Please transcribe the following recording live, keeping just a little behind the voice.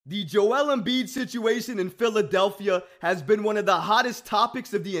The Joel Embiid situation in Philadelphia has been one of the hottest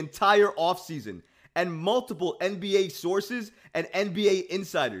topics of the entire offseason, and multiple NBA sources and NBA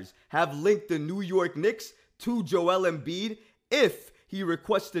insiders have linked the New York Knicks to Joel Embiid if he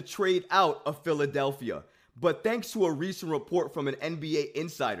requests to trade out of Philadelphia. But thanks to a recent report from an NBA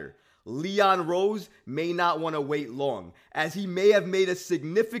insider, Leon Rose may not want to wait long, as he may have made a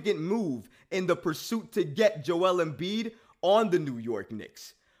significant move in the pursuit to get Joel Embiid on the New York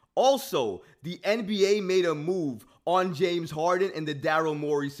Knicks. Also, the NBA made a move on James Harden in the Daryl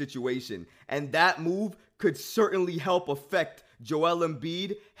Morey situation, and that move could certainly help affect Joel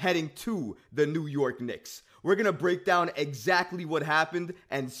Embiid heading to the New York Knicks. We're going to break down exactly what happened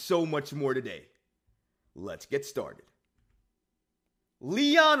and so much more today. Let's get started.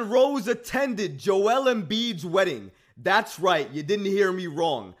 Leon Rose attended Joel Embiid's wedding. That's right, you didn't hear me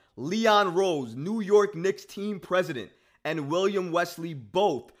wrong. Leon Rose, New York Knicks team president, and William Wesley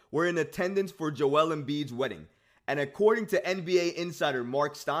both were in attendance for Joel Embiid's wedding. And according to NBA insider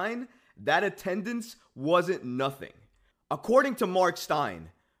Mark Stein, that attendance wasn't nothing. According to Mark Stein,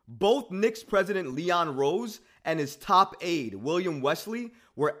 both Knicks president Leon Rose and his top aide William Wesley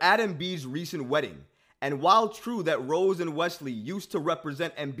were at Embiid's recent wedding. And while true that Rose and Wesley used to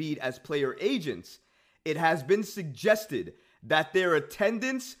represent Embiid as player agents, it has been suggested that their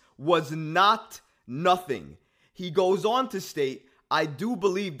attendance was not nothing. He goes on to state, "I do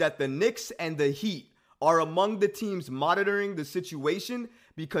believe that the Knicks and the Heat are among the teams monitoring the situation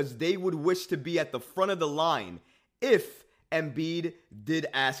because they would wish to be at the front of the line if Embiid did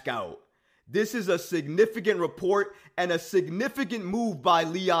ask out." This is a significant report and a significant move by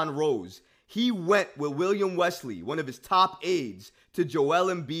Leon Rose. He went with William Wesley, one of his top aides, to Joel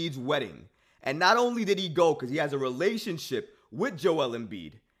Embiid's wedding. And not only did he go because he has a relationship with Joel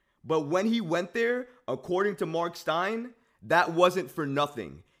Embiid, but when he went there, according to Mark Stein, that wasn't for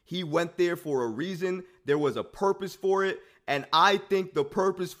nothing. He went there for a reason. There was a purpose for it. And I think the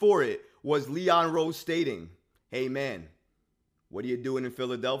purpose for it was Leon Rose stating, "Hey man, what are you doing in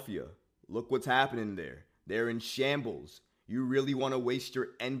Philadelphia? Look what's happening there. They're in shambles. You really want to waste your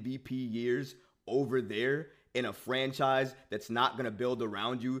MVP years over there in a franchise that's not going to build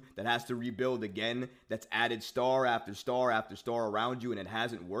around you, that has to rebuild again, that's added star after star after star around you and it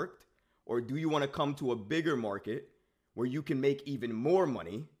hasn't worked? Or do you want to come to a bigger market where you can make even more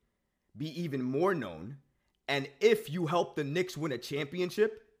money, be even more known, and if you help the Knicks win a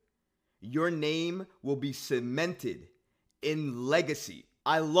championship, your name will be cemented in legacy?"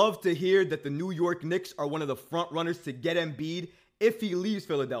 I love to hear that the New York Knicks are one of the front runners to get Embiid if he leaves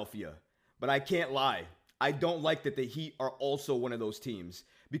Philadelphia. But I can't lie, I don't like that the Heat are also one of those teams.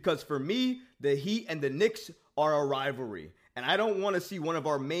 Because for me, the Heat and the Knicks are a rivalry. And I don't want to see one of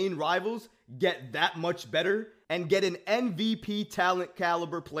our main rivals get that much better and get an MVP talent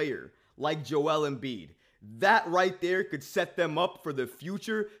caliber player like Joel Embiid. That right there could set them up for the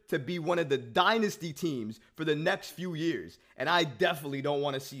future to be one of the dynasty teams for the next few years. And I definitely don't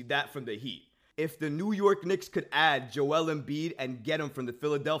want to see that from the Heat. If the New York Knicks could add Joel Embiid and get him from the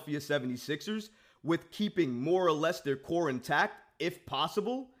Philadelphia 76ers with keeping more or less their core intact, if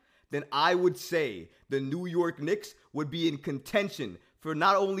possible, then I would say the New York Knicks would be in contention for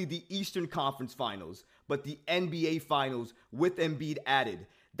not only the Eastern Conference Finals, but the NBA Finals with Embiid added.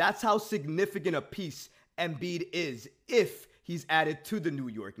 That's how significant a piece Embiid is if he's added to the New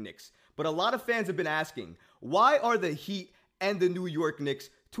York Knicks. But a lot of fans have been asking, why are the Heat and the New York Knicks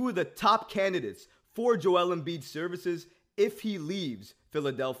two of the top candidates for Joel Embiid's services if he leaves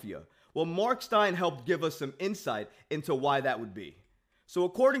Philadelphia? Well, Mark Stein helped give us some insight into why that would be. So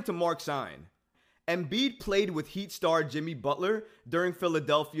according to Mark Stein, Embiid played with Heat star Jimmy Butler during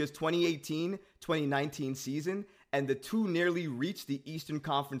Philadelphia's 2018-2019 season, and the two nearly reached the Eastern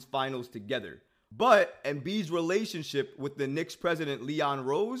Conference Finals together. But Embiid's relationship with the Knicks president Leon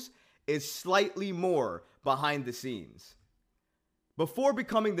Rose is slightly more behind the scenes. Before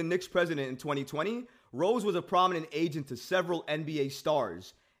becoming the Knicks president in 2020, Rose was a prominent agent to several NBA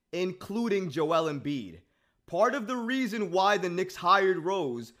stars, including Joel Embiid. Part of the reason why the Knicks hired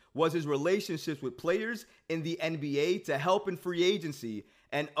Rose was his relationships with players in the NBA to help in free agency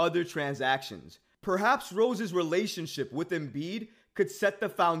and other transactions. Perhaps Rose's relationship with Embiid could set the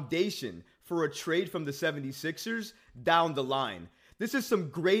foundation for a trade from the 76ers down the line. This is some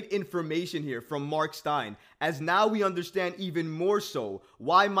great information here from Mark Stein, as now we understand even more so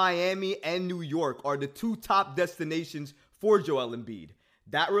why Miami and New York are the two top destinations for Joel Embiid.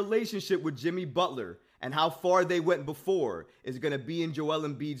 That relationship with Jimmy Butler and how far they went before is going to be in Joel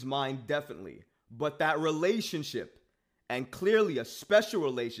Embiid's mind definitely. But that relationship, and clearly a special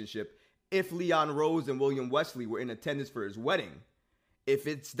relationship if Leon Rose and William Wesley were in attendance for his wedding, if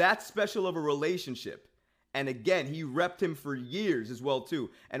it's that special of a relationship, and again, he repped him for years as well too.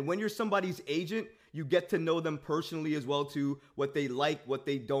 And when you're somebody's agent, you get to know them personally as well too, what they like, what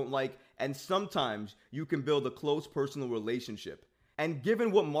they don't like, and sometimes you can build a close personal relationship. And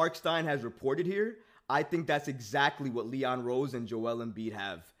given what Mark Stein has reported here, I think that's exactly what Leon Rose and Joel Embiid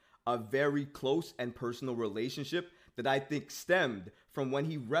have. A very close and personal relationship that I think stemmed from when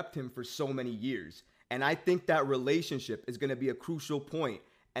he repped him for so many years. And I think that relationship is going to be a crucial point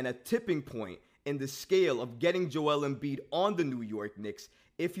and a tipping point in the scale of getting Joel Embiid on the New York Knicks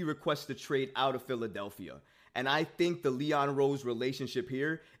if he requests to trade out of Philadelphia. And I think the Leon Rose relationship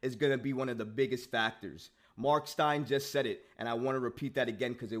here is going to be one of the biggest factors. Mark Stein just said it, and I want to repeat that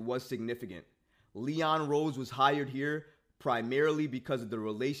again because it was significant. Leon Rose was hired here primarily because of the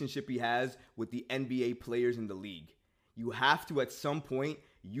relationship he has with the NBA players in the league. You have to, at some point,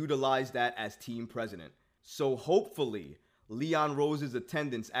 utilize that as team president. So hopefully, Leon Rose's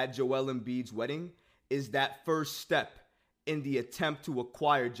attendance at Joel Embiid's wedding is that first step in the attempt to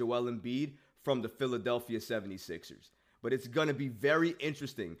acquire Joel Embiid from the Philadelphia 76ers. But it's going to be very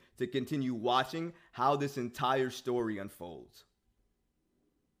interesting to continue watching how this entire story unfolds.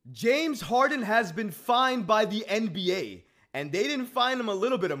 James Harden has been fined by the NBA, and they didn't fine him a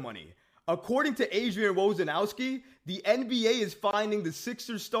little bit of money. According to Adrian Wojnarowski, the NBA is fining the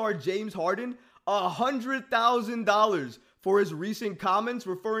Sixers star James Harden $100,000 for his recent comments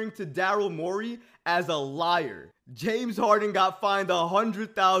referring to Daryl Morey as a liar. James Harden got fined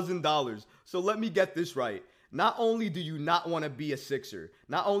 $100,000. So let me get this right. Not only do you not want to be a Sixer,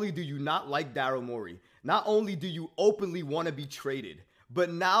 not only do you not like Daryl Morey, not only do you openly want to be traded,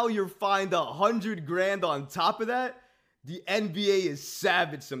 but now you're fined $100,000 on top of that? The NBA is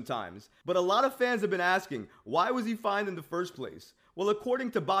savage sometimes. But a lot of fans have been asking, why was he fined in the first place? Well,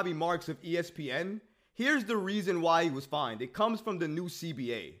 according to Bobby Marks of ESPN, here's the reason why he was fined. It comes from the new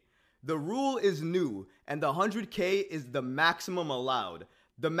CBA. The rule is new, and the $100K is the maximum allowed.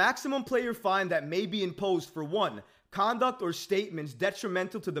 The maximum player fine that may be imposed for one, conduct or statements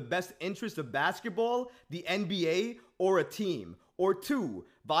detrimental to the best interest of basketball, the NBA, or a team. Or two,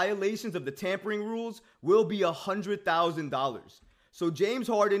 violations of the tampering rules will be $100,000. So James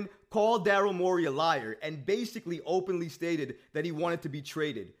Harden called Daryl Morey a liar and basically openly stated that he wanted to be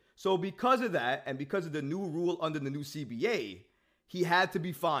traded. So because of that, and because of the new rule under the new CBA, he had to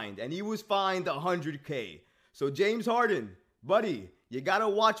be fined, and he was fined $100K. So James Harden, buddy, you gotta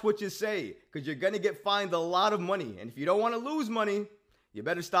watch what you say, because you're gonna get fined a lot of money. And if you don't want to lose money, you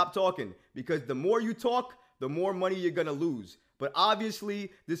better stop talking, because the more you talk, the more money you're gonna lose. But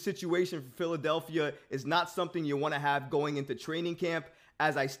obviously, this situation for Philadelphia is not something you want to have going into training camp.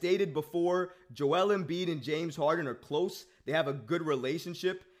 As I stated before, Joel Embiid and James Harden are close. They have a good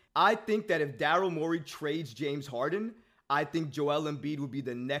relationship. I think that if Daryl Morey trades James Harden, I think Joel Embiid would be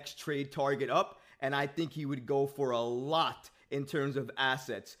the next trade target up, and I think he would go for a lot in terms of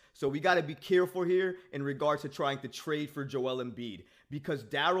assets. So we got to be careful here in regards to trying to trade for Joel Embiid, because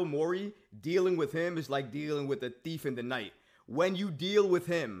Daryl Morey, dealing with him is like dealing with a thief in the night. When you deal with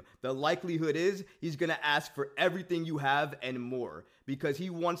him, the likelihood is he's going to ask for everything you have and more, because he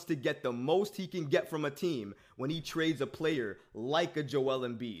wants to get the most he can get from a team when he trades a player like a Joel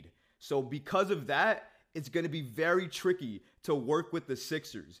Embiid. So because of that, it's going to be very tricky to work with the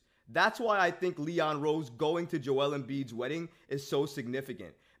Sixers. That's why I think Leon Rose going to Joel Embiid's wedding is so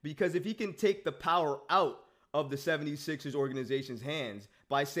significant, because if he can take the power out of the 76ers organization's hands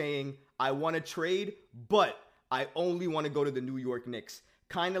by saying, I want to trade, but I only want to go to the New York Knicks,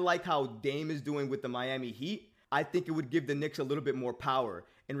 kind of like how Dame is doing with the Miami Heat, I think it would give the Knicks a little bit more power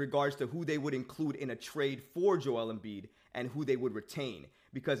in regards to who they would include in a trade for Joel Embiid and who they would retain.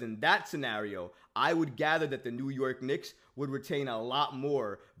 Because in that scenario, I would gather that the New York Knicks would retain a lot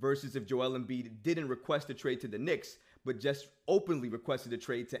more versus if Joel Embiid didn't request a trade to the Knicks, but just openly requested a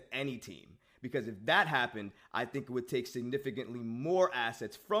trade to any team. Because if that happened, I think it would take significantly more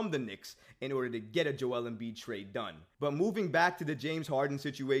assets from the Knicks in order to get a Joel Embiid trade done. But moving back to the James Harden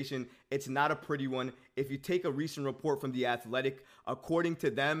situation, it's not a pretty one. If you take a recent report from The Athletic, according to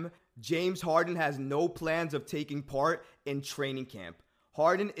them, James Harden has no plans of taking part in training camp.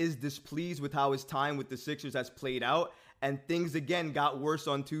 Harden is displeased with how his time with the Sixers has played out, and things again got worse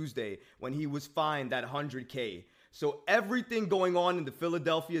on Tuesday when he was fined that $100K. So everything going on in the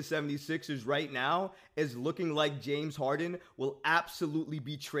Philadelphia 76ers right now is looking like James Harden will absolutely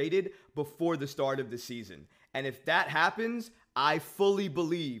be traded before the start of the season. And if that happens, I fully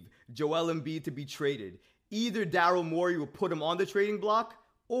believe Joel Embiid to be traded. Either Daryl Morey will put him on the trading block,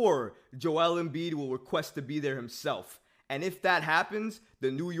 or Joel Embiid will request to be there himself. And if that happens, the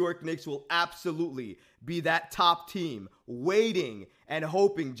New York Knicks will absolutely be that top team waiting and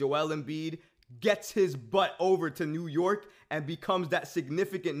hoping Joel Embiid gets his butt over to New York and becomes that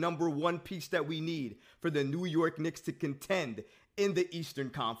significant number one piece that we need for the New York Knicks to contend in the Eastern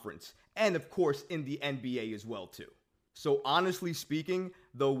Conference and, of course, in the NBA as well, too. So honestly speaking,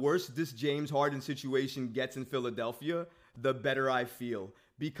 the worse this James Harden situation gets in Philadelphia, the better I feel.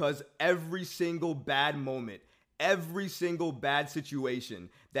 Because every single bad moment, every single bad situation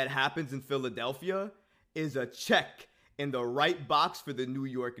that happens in Philadelphia is a check in the right box for the New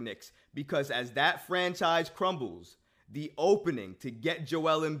York Knicks. Because as that franchise crumbles, the opening to get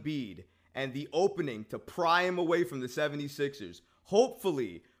Joel Embiid and the opening to pry him away from the 76ers,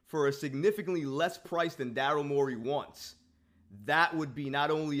 hopefully for a significantly less price than Daryl Morey wants, that would be not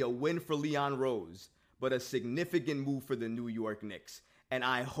only a win for Leon Rose, but a significant move for the New York Knicks. And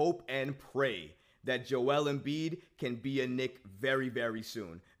I hope and pray that Joel Embiid can be a Knick very, very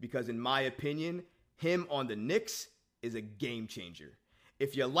soon. Because in my opinion, him on the Knicks is a game changer.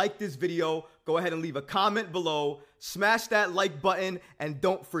 If you like this video, go ahead and leave a comment below, smash that like button, and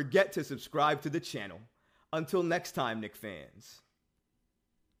don't forget to subscribe to the channel. Until next time, Knick fans.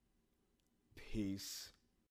 Peace.